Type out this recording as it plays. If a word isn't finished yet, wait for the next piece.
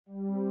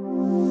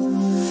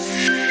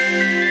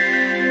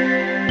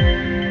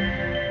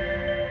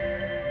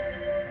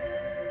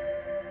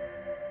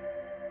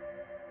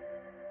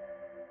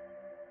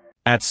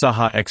At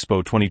SAHA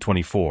EXPO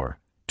 2024,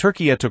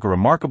 Türkiye took a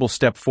remarkable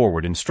step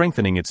forward in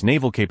strengthening its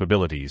naval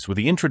capabilities with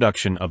the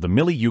introduction of the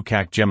Milli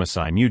Uçak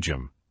Gemisi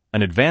MUGEM,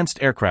 an advanced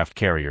aircraft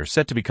carrier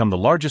set to become the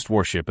largest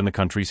warship in the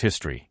country's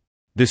history.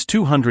 This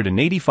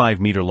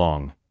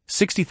 285-meter-long,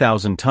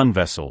 60,000-ton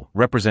vessel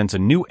represents a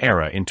new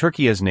era in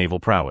Türkiye's naval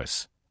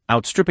prowess,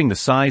 outstripping the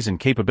size and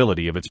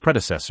capability of its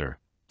predecessor,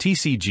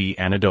 TCG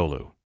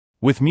Anadolu.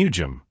 With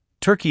MUGEM,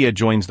 Türkiye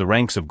joins the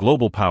ranks of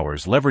global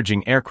powers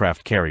leveraging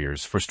aircraft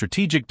carriers for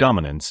strategic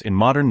dominance in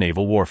modern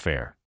naval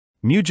warfare.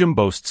 MUGEM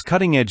boasts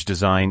cutting-edge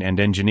design and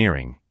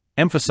engineering,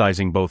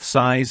 emphasizing both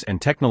size and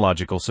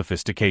technological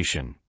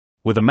sophistication.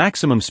 With a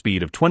maximum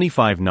speed of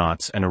 25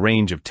 knots and a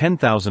range of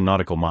 10,000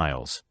 nautical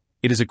miles,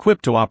 it is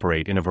equipped to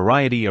operate in a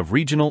variety of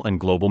regional and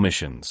global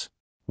missions.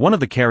 One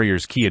of the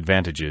carrier's key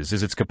advantages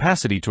is its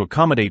capacity to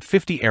accommodate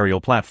 50 aerial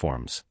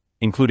platforms,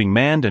 including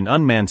manned and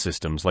unmanned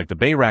systems like the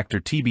Bayraktar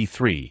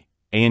TB3,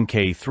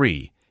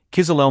 ANKA-3,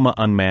 KIZILELMA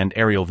unmanned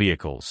aerial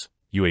vehicles,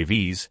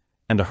 UAVs,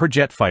 and the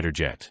HÜRJET fighter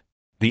jet.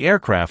 The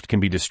aircraft can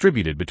be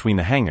distributed between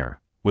the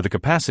hangar, with a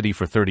capacity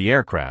for 30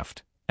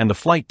 aircraft, and the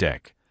flight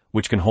deck,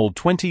 which can hold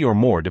 20 or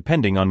more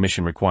depending on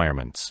mission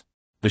requirements.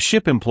 The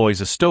ship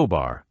employs a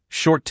STOBAR,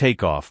 short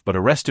takeoff but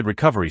arrested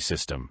recovery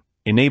system,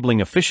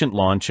 enabling efficient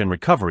launch and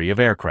recovery of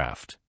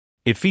aircraft.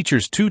 It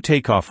features 2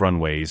 takeoff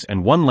runways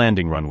and 1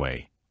 landing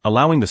runway,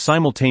 allowing the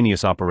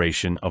simultaneous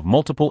operation of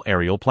multiple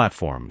aerial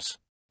platforms.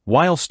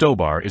 While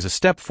STOBAR is a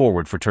step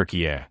forward for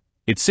Türkiye,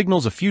 it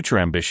signals a future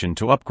ambition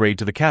to upgrade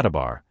to the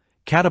CATABAR,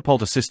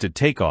 catapult-assisted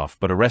takeoff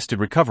but arrested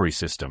recovery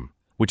system,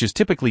 which is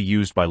typically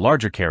used by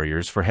larger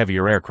carriers for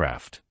heavier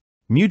aircraft.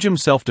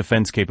 MUGEM's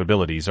self-defense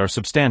capabilities are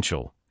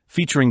substantial,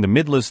 featuring the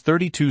MIDLAS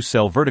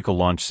 32-cell vertical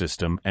launch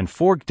system and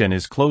 4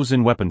 GÖKDENİZ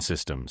close-in weapon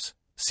systems,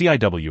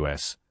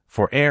 CIWS,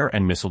 for air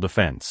and missile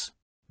defense.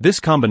 This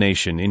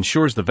combination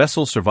ensures the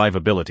vessel's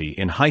survivability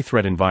in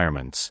high-threat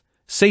environments,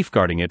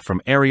 safeguarding it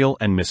from aerial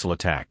and missile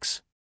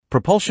attacks.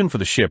 Propulsion for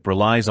the ship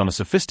relies on a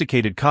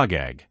sophisticated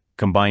KAGAG,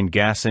 combined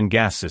gas and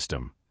gas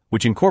system,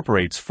 which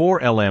incorporates 4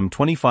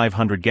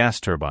 LM2500 gas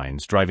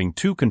turbines driving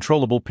 2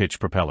 controllable pitch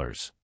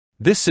propellers.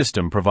 This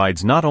system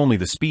provides not only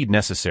the speed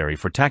necessary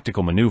for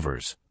tactical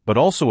maneuvers, but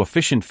also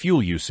efficient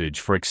fuel usage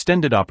for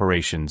extended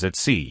operations at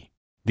sea.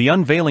 The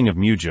unveiling of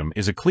MUGEM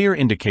is a clear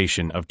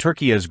indication of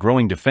Türkiye's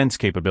growing defense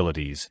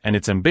capabilities and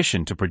its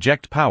ambition to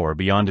project power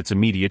beyond its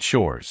immediate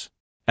shores.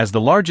 As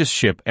the largest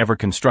ship ever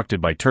constructed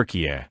by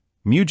Türkiye,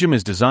 MUGEM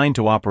is designed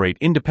to operate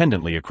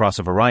independently across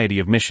a variety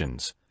of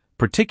missions,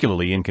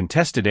 particularly in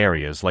contested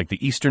areas like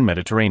the Eastern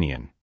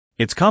Mediterranean.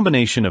 Its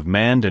combination of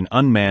manned and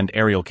unmanned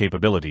aerial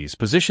capabilities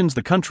positions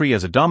the country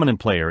as a dominant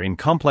player in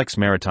complex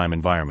maritime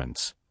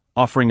environments,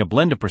 offering a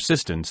blend of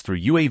persistence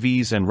through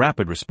UAVs and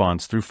rapid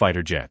response through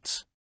fighter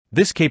jets.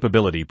 This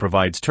capability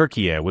provides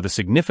Türkiye with a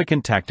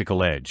significant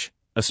tactical edge,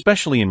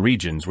 especially in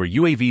regions where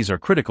UAVs are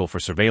critical for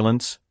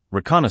surveillance,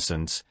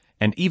 reconnaissance,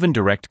 and even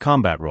direct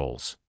combat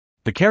roles.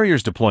 The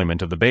carrier's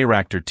deployment of the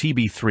Bayraktar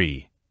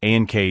TB3,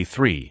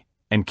 ANKA-3,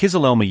 and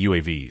KIZILELMA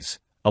UAVs,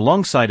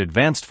 alongside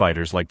advanced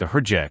fighters like the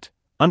HÜRJET,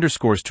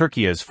 underscores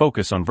Türkiye's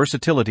focus on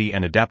versatility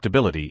and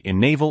adaptability in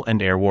naval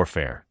and air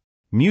warfare.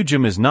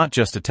 MUGEM is not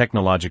just a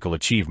technological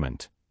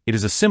achievement, it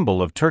is a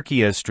symbol of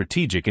Türkiye's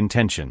strategic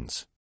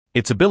intentions.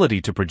 Its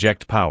ability to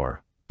project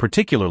power,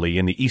 particularly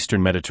in the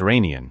Eastern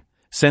Mediterranean,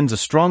 sends a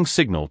strong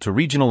signal to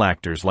regional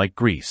actors like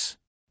Greece.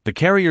 The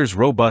carrier's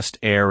robust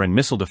air and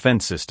missile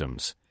defense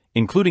systems,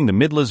 including the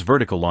MIDLAS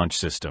vertical launch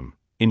system,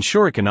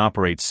 ensure it can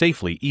operate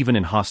safely even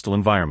in hostile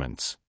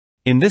environments.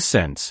 In this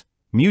sense,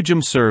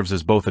 MUGEM serves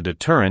as both a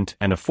deterrent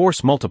and a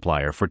force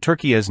multiplier for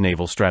Türkiye's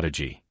naval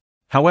strategy.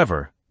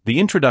 However, the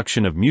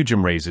introduction of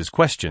MUGEM raises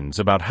questions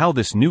about how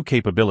this new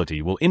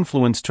capability will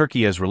influence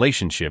Türkiye's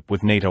relationship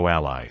with NATO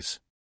allies.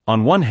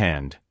 On one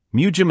hand,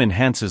 MUGEM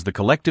enhances the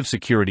collective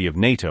security of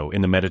NATO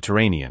in the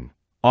Mediterranean,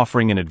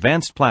 offering an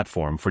advanced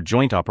platform for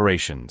joint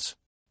operations.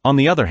 On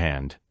the other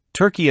hand,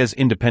 Türkiye's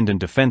independent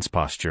defense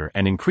posture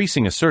and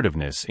increasing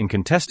assertiveness in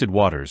contested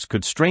waters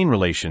could strain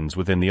relations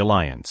within the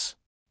alliance.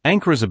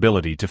 Ankara''s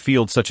ability to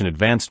field such an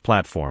advanced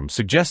platform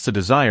suggests a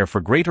desire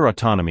for greater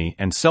autonomy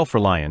and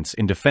self-reliance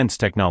in defense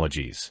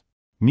technologies.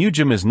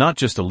 MUGEM is not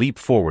just a leap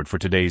forward for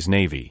today's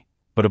Navy,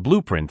 but a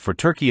blueprint for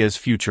Türkiye's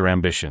future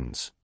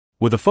ambitions.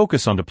 With a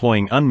focus on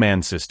deploying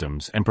unmanned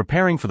systems and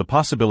preparing for the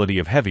possibility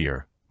of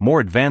heavier, more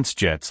advanced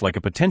jets like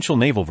a potential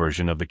naval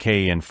version of the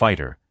KN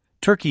fighter,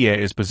 Türkiye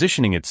is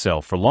positioning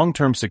itself for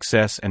long-term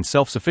success and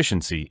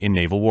self-sufficiency in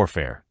naval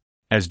warfare.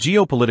 As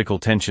geopolitical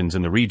tensions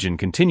in the region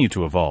continue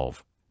to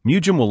evolve,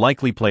 MUGEM will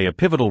likely play a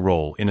pivotal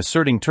role in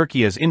asserting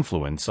Türkiye's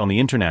influence on the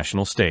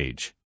international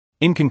stage.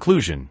 In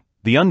conclusion,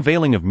 the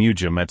unveiling of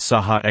MUGEM at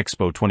SAHA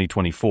EXPO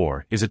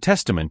 2024 is a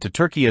testament to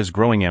Türkiye's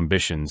growing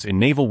ambitions in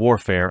naval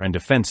warfare and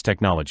defense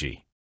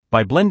technology.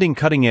 By blending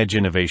cutting-edge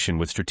innovation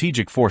with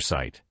strategic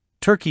foresight,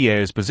 Türkiye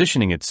is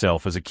positioning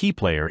itself as a key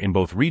player in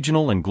both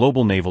regional and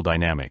global naval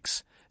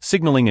dynamics,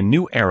 signaling a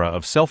new era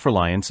of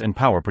self-reliance and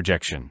power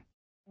projection.